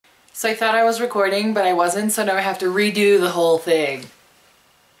So I thought I was recording, but I wasn't, so now I have to redo the whole thing.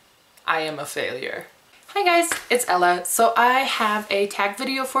 I am a failure. Hi guys, it's Ella. So I have a tag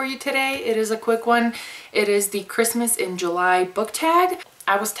video for you today. It is a quick one. It is the Christmas in July book tag.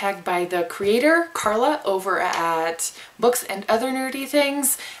 I was tagged by the creator, Carla, over at Books and Other Nerdy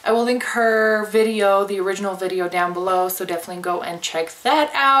Things. I will link her video, the original video, down below, so definitely go and check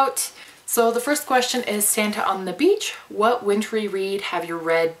that out. So the first question is Santa on the Beach. What wintry read have you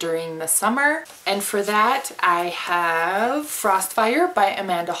read during the summer? And for that, I have Frostfire by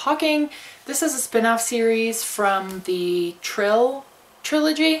Amanda Hocking. This is a spin-off series from the Trill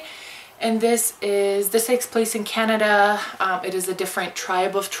trilogy. And this takes place in Canada. It is a different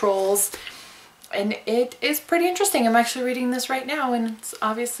tribe of trolls. And it is pretty interesting. I'm actually reading this right now and it's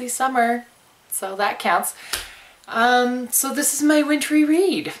obviously summer, so that counts. So this is my wintry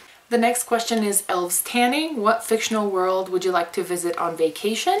read. The next question is Elves Tanning. What fictional world would you like to visit on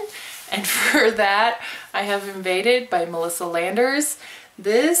vacation? And for that, I have Invaded by Melissa Landers.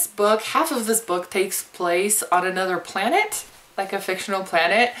 This book, half of this book takes place on another planet, like a fictional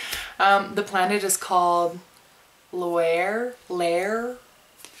planet. The planet is called Lair.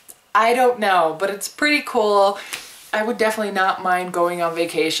 I don't know, but it's pretty cool. I would definitely not mind going on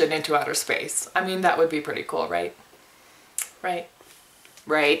vacation into outer space. I mean, that would be pretty cool, right? Right.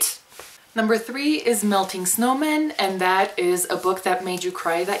 Number 3 is Melting Snowmen, and that is a book that made you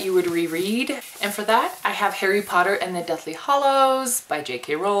cry that you would reread. And for that, I have Harry Potter and the Deathly Hallows by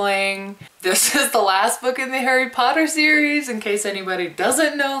J.K. Rowling. This is the last book in the Harry Potter series, in case anybody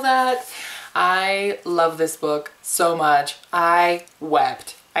doesn't know that. I love this book so much. I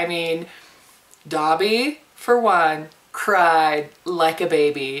wept. I mean, Dobby, for one, cried like a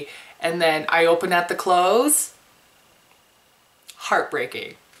baby. And then I opened at the close.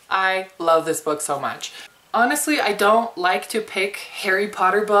 Heartbreaking. I love this book so much. Honestly, I don't like to pick Harry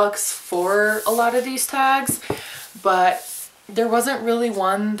Potter books for a lot of these tags, but there wasn't really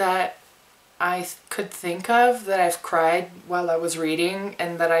one that I could think of that I've cried while I was reading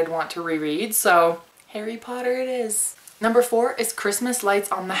and that I'd want to reread, so Harry Potter it is. Number 4 is Christmas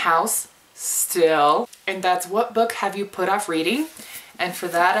Lights on the House, still, and that's What Book Have You Put Off Reading? And for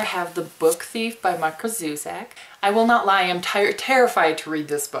that, I have The Book Thief by Mark Zuzak. I will not lie, I'm terrified to read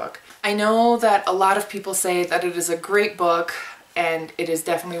this book. I know that a lot of people say that it is a great book and it is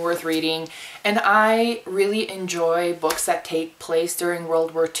definitely worth reading. And I really enjoy books that take place during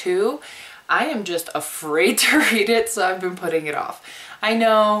World War II. I am just afraid to read it, so I've been putting it off. I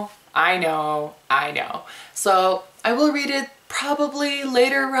know. So I will read it probably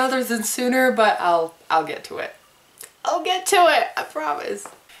later rather than sooner, but I'll get to it. I'll get to it, I promise.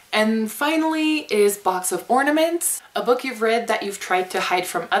 And finally is Box of Ornaments, a book you've read that you've tried to hide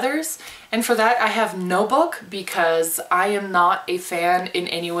from others. And for that I have no book because I am not a fan in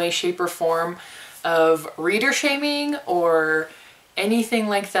any way, shape or form of reader shaming or anything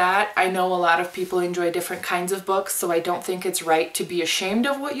like that. I know a lot of people enjoy different kinds of books, so I don't think it's right to be ashamed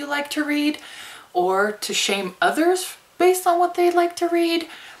of what you like to read or to shame others based on what they like to read.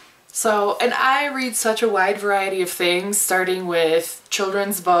 So, and I read such a wide variety of things, starting with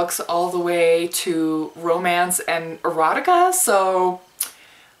children's books all the way to romance and erotica, so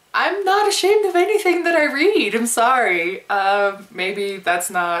I'm not ashamed of anything that I read. I'm sorry. Maybe that's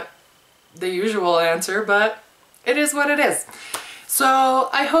not the usual answer, but it is what it is. So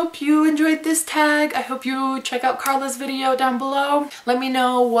I hope you enjoyed this tag. I hope you check out Carla's video down below. Let me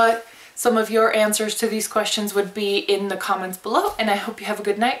know what some of your answers to these questions would be in the comments below, and I hope you have a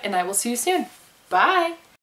good night and I will see you soon. Bye!